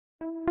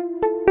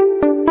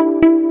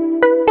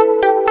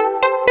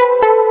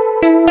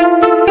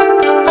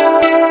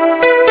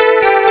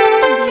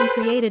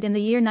created in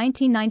the year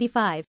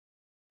 1995.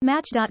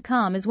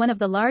 Match.com is one of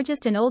the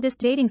largest and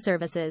oldest dating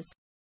services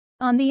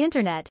on the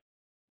internet.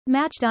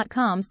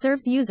 Match.com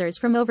serves users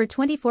from over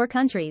 24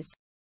 countries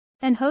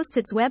and hosts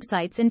its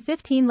websites in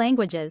 15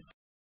 languages.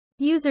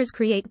 Users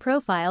create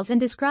profiles and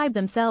describe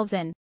themselves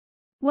and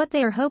what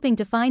they are hoping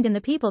to find in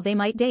the people they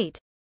might date.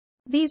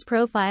 These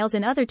profiles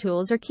and other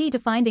tools are key to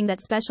finding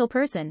that special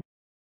person.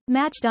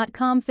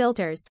 Match.com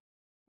filters.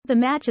 The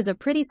Match is a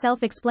pretty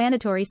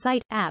self-explanatory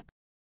site, app.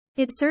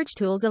 Its search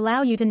tools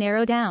allow you to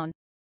narrow down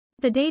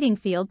the dating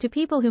field to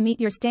people who meet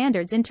your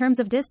standards in terms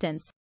of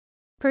distance,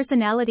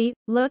 personality,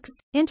 looks,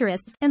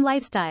 interests, and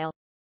lifestyle.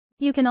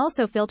 You can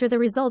also filter the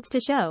results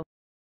to show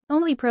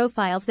only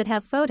profiles that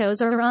have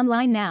photos or are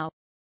online now.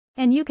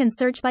 And you can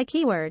search by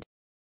keyword.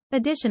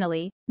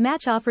 Additionally,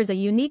 Match offers a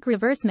unique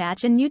reverse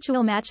match and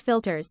mutual match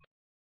filters,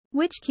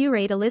 which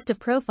curate a list of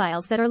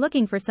profiles that are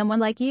looking for someone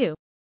like you.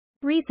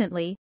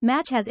 Recently,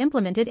 Match has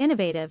implemented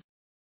innovative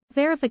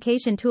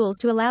verification tools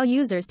to allow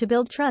users to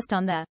build trust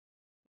on the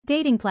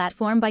dating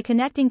platform by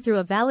connecting through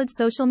a valid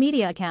social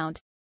media account.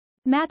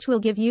 Match will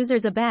give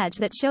users a badge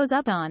that shows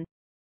up on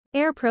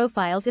air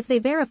profiles if they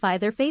verify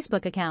their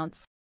Facebook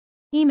accounts,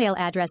 email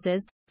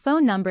addresses,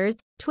 phone numbers,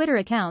 Twitter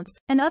accounts,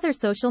 and other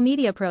social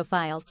media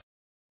profiles.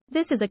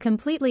 This is a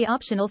completely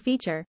optional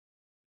feature,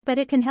 but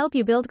it can help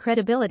you build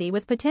credibility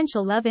with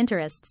potential love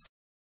interests.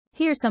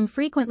 Here's some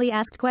frequently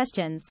asked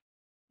questions.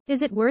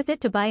 Is it worth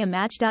it to buy a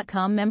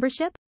Match.com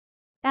membership?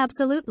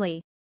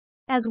 Absolutely.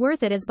 As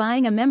worth it as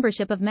buying a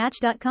membership of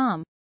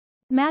Match.com.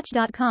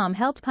 Match.com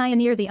helped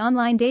pioneer the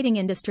online dating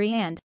industry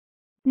and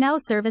now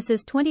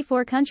services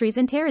 24 countries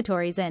and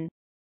territories and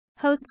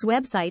hosts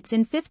websites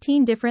in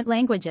 15 different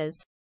languages.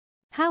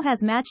 How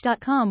has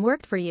Match.com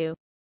worked for you?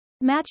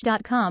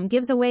 Match.com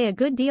gives away a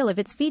good deal of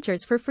its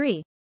features for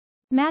free.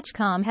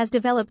 Match.com has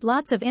developed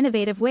lots of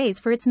innovative ways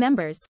for its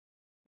members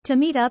to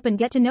meet up and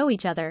get to know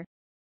each other.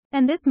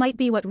 And this might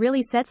be what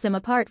really sets them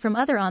apart from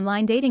other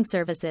online dating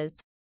services.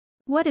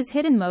 What is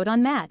hidden mode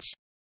on Match?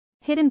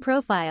 Hidden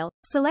profile,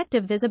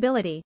 selective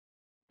visibility.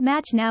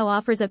 Match now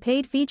offers a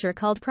paid feature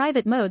called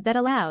private mode that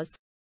allows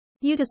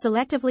you to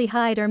selectively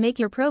hide or make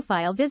your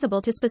profile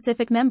visible to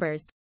specific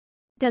members.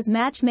 Does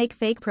Match make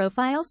fake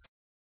profiles?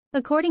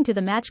 According to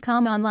the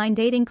Match.com online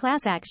dating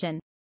class action,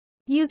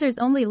 users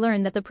only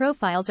learn that the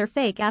profiles are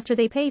fake after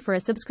they pay for a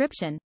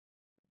subscription.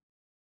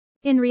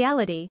 In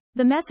reality,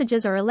 the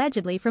messages are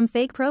allegedly from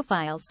fake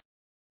profiles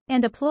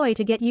and a ploy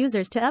to get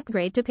users to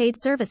upgrade to paid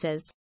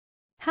services.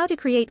 How to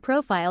create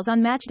profiles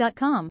on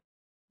Match.com.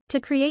 To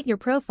create your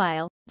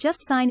profile,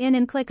 just sign in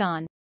and click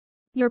on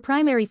your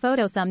primary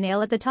photo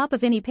thumbnail at the top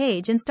of any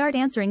page and start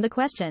answering the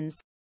questions.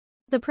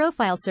 The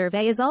profile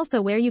survey is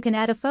also where you can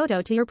add a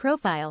photo to your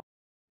profile.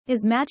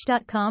 Is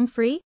Match.com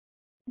free?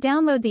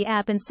 Download the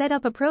app and set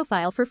up a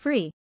profile for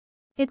free.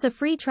 It's a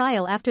free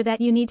trial. After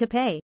that you need to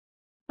pay.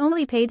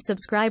 Only paid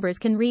subscribers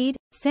can read,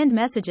 send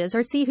messages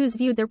or see who's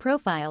viewed their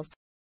profiles.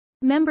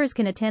 Members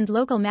can attend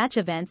local Match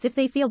events if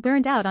they feel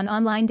burned out on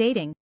online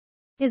dating.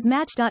 Is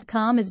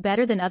Match.com is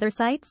better than other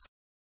sites?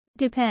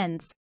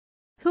 Depends.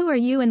 Who are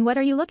you and what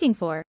are you looking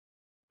for?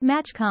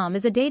 Match.com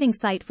is a dating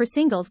site for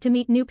singles to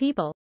meet new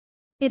people.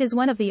 It is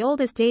one of the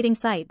oldest dating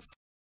sites.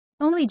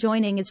 Only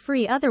joining is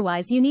free,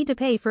 otherwise you need to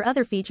pay for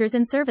other features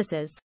and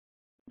services.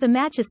 The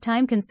Match is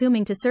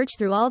time-consuming to search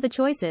through all the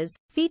choices,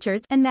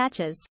 features, and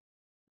matches.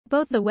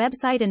 Both the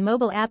website and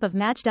mobile app of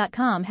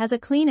Match.com has a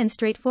clean and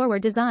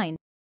straightforward design.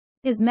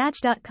 Is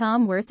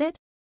Match.com worth it?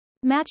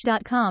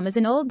 Match.com is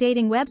an old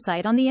dating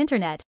website on the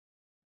internet.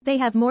 They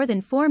have more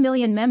than 4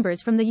 million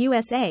members from the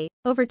USA,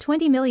 over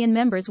 20 million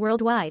members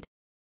worldwide.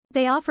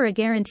 They offer a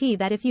guarantee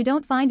that if you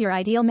don't find your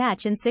ideal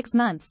match in 6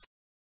 months,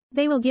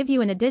 they will give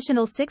you an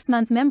additional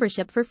 6-month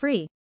membership for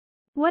free.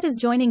 What is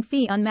joining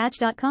fee on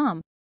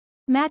Match.com?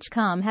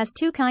 Match.com has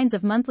 2 kinds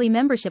of monthly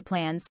membership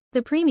plans,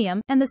 the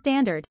premium and the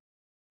standard.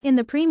 In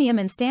the premium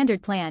and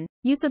standard plan,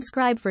 you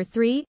subscribe for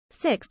 3,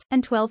 6,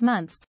 and 12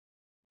 months.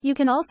 You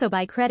can also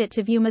buy credit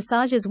to view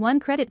massages. 1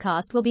 credit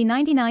cost will be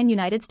 99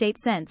 United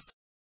States cents.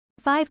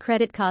 5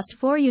 credit cost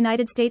 $4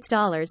 United States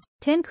dollars,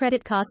 10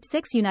 credit cost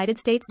 $6 United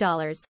States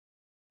dollars.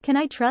 Can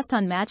I trust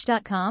on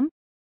Match.com?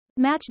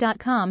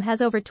 Match.com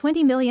has over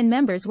 20 million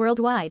members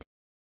worldwide.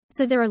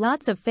 So there are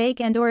lots of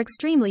fake and or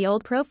extremely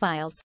old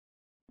profiles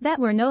that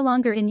were no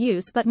longer in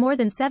use, but more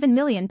than 7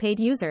 million paid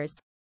users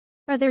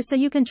are there, so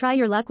you can try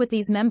your luck with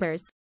these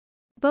members.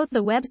 Both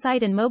the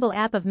website and mobile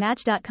app of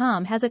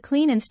Match.com has a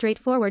clean and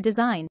straightforward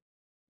design.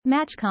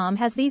 Match.com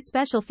has these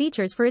special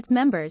features for its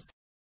members,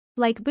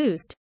 like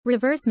boost,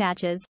 reverse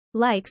matches,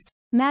 likes,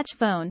 match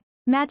phone,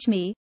 match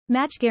me,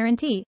 match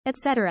guarantee,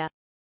 etc.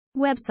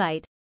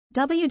 Website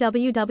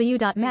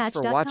www.match.com. Thanks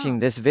for watching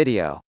this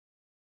video.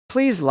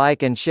 Please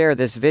like and share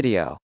this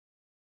video.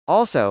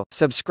 Also,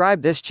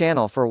 subscribe this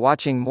channel for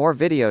watching more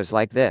videos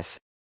like this.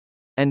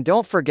 And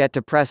don't forget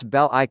to press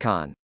bell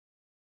icon,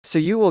 so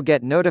you will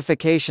get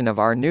notification of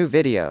our new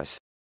videos.